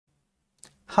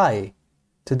Hi,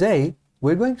 today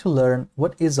we're going to learn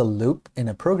what is a loop in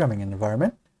a programming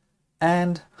environment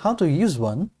and how to use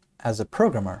one as a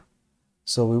programmer.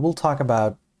 So we will talk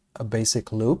about a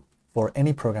basic loop for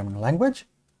any programming language.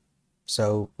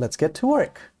 So let's get to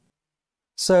work.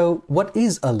 So what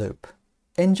is a loop?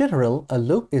 In general, a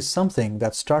loop is something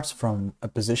that starts from a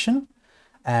position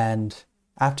and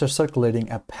after circulating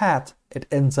a path, it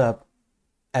ends up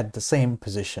at the same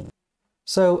position.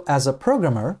 So as a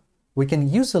programmer, we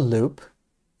can use a loop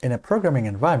in a programming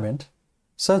environment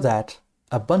so that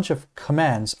a bunch of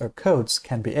commands or codes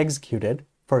can be executed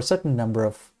for a certain number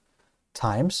of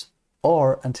times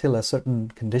or until a certain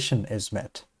condition is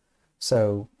met.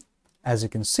 So as you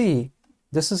can see,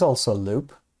 this is also a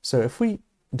loop. So if we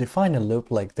define a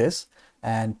loop like this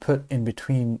and put in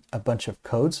between a bunch of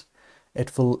codes,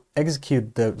 it will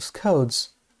execute those codes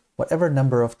whatever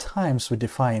number of times we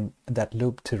define that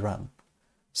loop to run.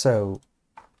 So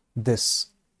this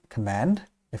command,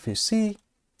 if you see,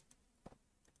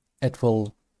 it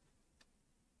will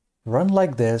run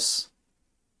like this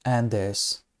and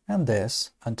this and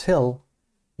this until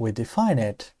we define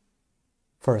it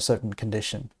for a certain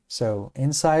condition. So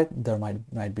inside there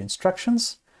might be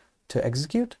instructions to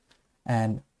execute,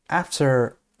 and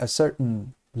after a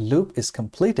certain loop is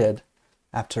completed,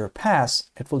 after a pass,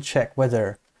 it will check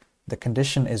whether the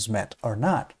condition is met or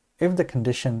not. If the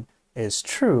condition is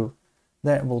true,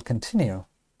 then it will continue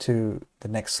to the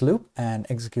next loop and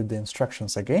execute the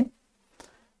instructions again.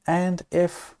 And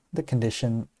if the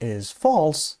condition is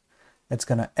false, it's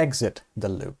going to exit the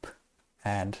loop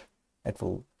and it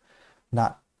will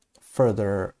not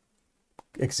further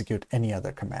execute any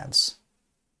other commands.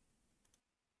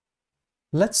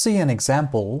 Let's see an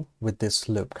example with this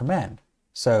loop command.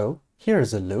 So here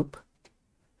is a loop,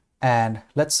 and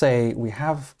let's say we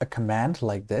have a command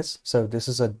like this. So this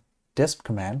is a disp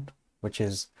command, which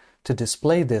is to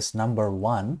display this number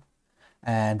 1,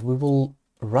 and we will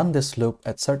run this loop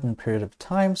at certain period of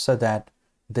time so that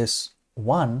this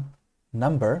 1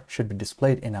 number should be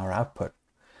displayed in our output.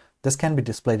 This can be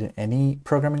displayed in any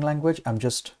programming language. I'm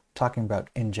just talking about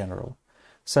in general.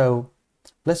 So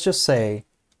let's just say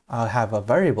I'll have a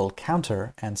variable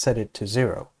counter and set it to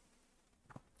 0.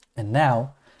 And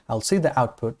now I'll see the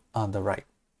output on the right.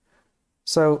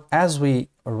 So as we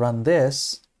run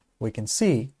this, we can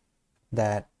see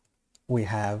that we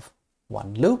have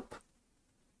one loop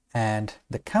and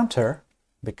the counter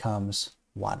becomes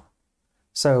 1.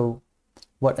 So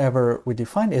whatever we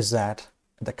define is that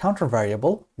the counter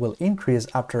variable will increase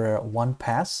after one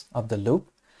pass of the loop,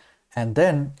 and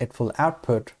then it will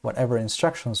output whatever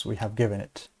instructions we have given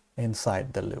it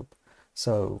inside the loop.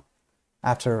 So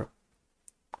after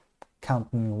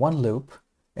counting one loop,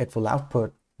 it will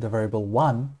output the variable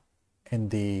 1 in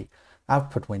the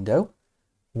output window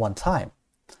one time.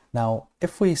 Now,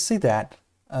 if we see that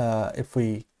the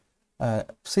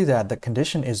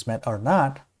condition is met or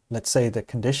not, let's say the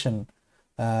condition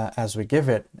as we give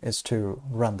it is to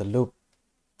run the loop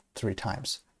 3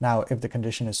 times. Now, if the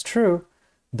condition is true,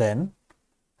 then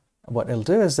what it'll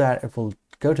do is that it will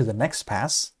go to the next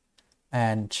pass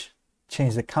and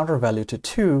change the counter value to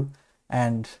 2,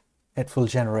 and it will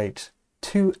generate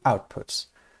 2 outputs.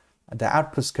 The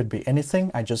outputs could be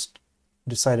anything. I just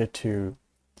decided to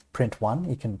print 1.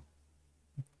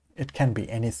 It can be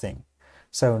anything.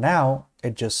 So now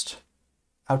it just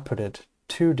outputted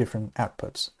 2 different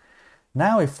outputs.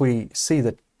 Now if we see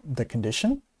the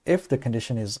condition, if the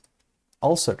condition is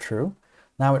also true,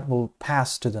 now it will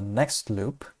pass to the next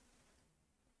loop,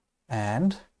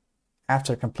 and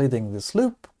after completing this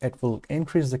loop, it will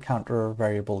increase the counter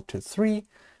variable to 3,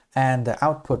 and the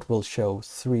output will show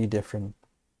 3 different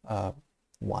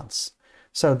ones.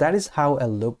 So that is how a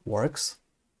loop works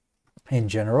in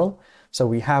general. So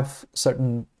we have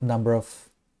certain number of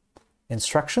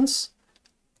instructions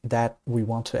that we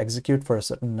want to execute for a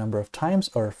certain number of times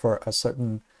or for a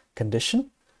certain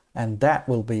condition, and that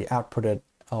will be outputted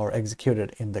or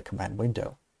executed in the command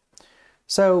window.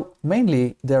 So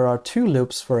mainly there are 2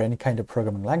 loops for any kind of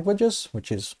programming languages,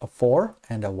 which is a for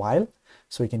and a while.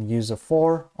 So we can use a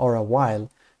for or a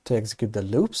while to execute the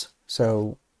loops.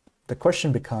 So the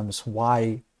question becomes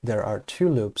why there are 2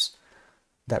 loops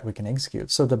that we can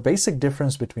execute. So the basic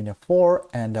difference between a for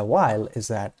and a while is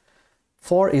that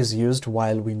for is used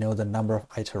while we know the number of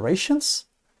iterations.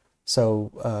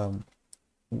 So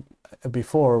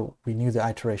before we knew the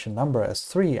iteration number as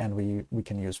 3, and we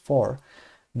can use for.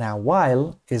 Now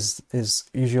while is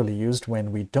usually used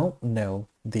when we don't know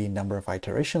the number of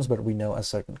iterations, but we know a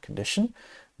certain condition.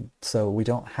 So we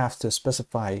don't have to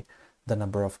specify the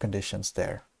number of conditions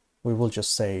there. We will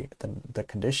just say the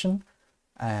condition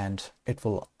and it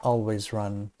will always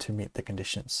run to meet the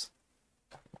conditions.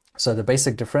 So the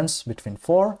basic difference between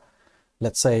for,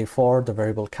 let's say for the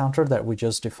variable counter that we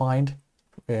just defined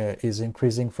is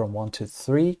increasing from 1 to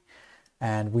 3,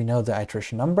 and we know the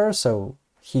iteration number, so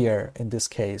here in this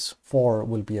case 4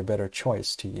 will be a better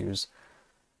choice to use.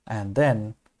 And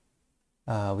then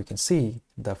we can see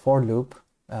the for loop,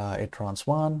 it runs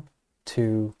 1,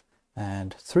 2,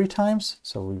 and 3 times,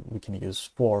 so we can use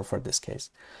 4 for this case.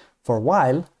 For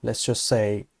while, let's just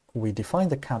say we define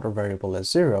the counter variable as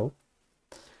 0,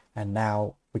 and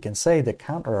now we can say the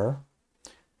counter,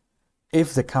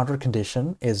 if the counter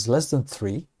condition is less than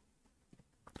 3,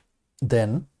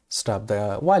 then stop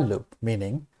the while loop,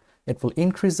 meaning it will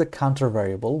increase the counter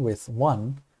variable with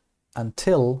 1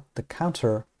 until the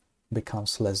counter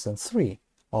becomes less than 3,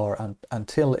 or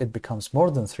until it becomes more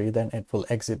than 3, then it will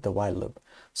exit the while loop.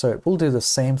 So it will do the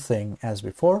same thing as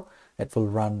before. It will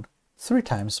run 3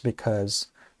 times because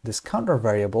this counter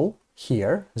variable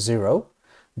here, 0,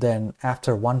 then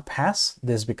after 1 pass,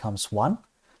 this becomes 1.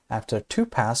 After 2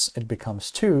 pass, it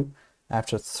becomes 2.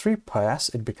 After 3 pass,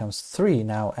 it becomes 3.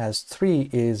 Now, as 3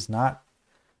 is not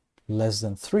less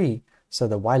than 3, so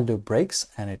the while loop breaks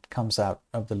and it comes out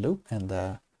of the loop and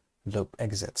the loop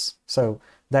exits. So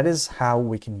that is how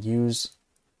we can use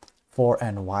for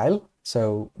and while.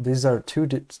 So these are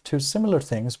two similar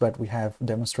things, but we have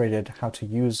demonstrated how to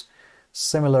use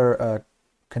similar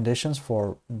conditions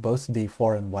for both the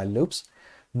for and while loops.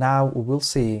 Now we will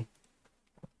see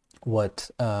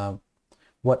what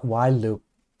while loop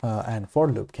and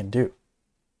for loop can do.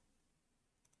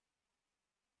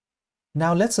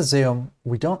 Now let's assume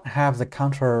we don't have the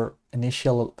counter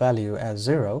initial value as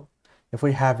 0. If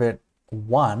we have it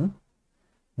 1,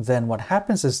 then what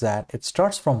happens is that it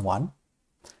starts from 1,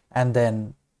 and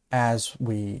then as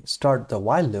we start the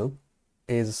while loop,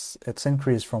 it's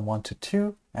increased from 1 to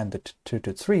 2 and the 2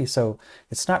 to 3. So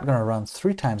it's not going to run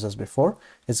 3 times as before,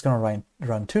 it's going to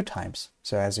run 2 times.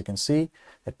 So as you can see,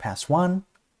 it passed 1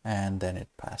 and then it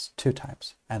passed 2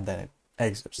 times and then it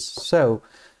exits. So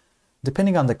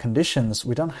depending on the conditions,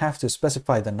 we don't have to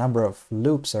specify the number of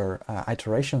loops or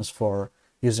iterations for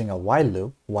using a while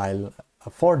loop, while a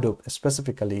for loop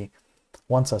specifically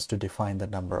wants us to define the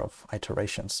number of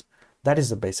iterations. That is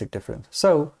the basic difference.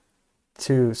 So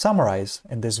to summarize,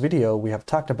 in this video, we have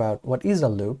talked about what is a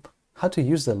loop, how to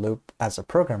use the loop as a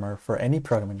programmer for any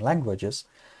programming languages,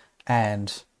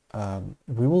 and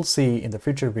we will see in the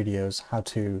future videos how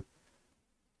to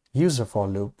use a for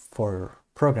loop for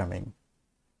programming.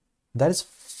 That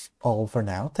is all for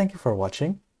now. Thank you for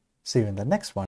watching. See you in the next one.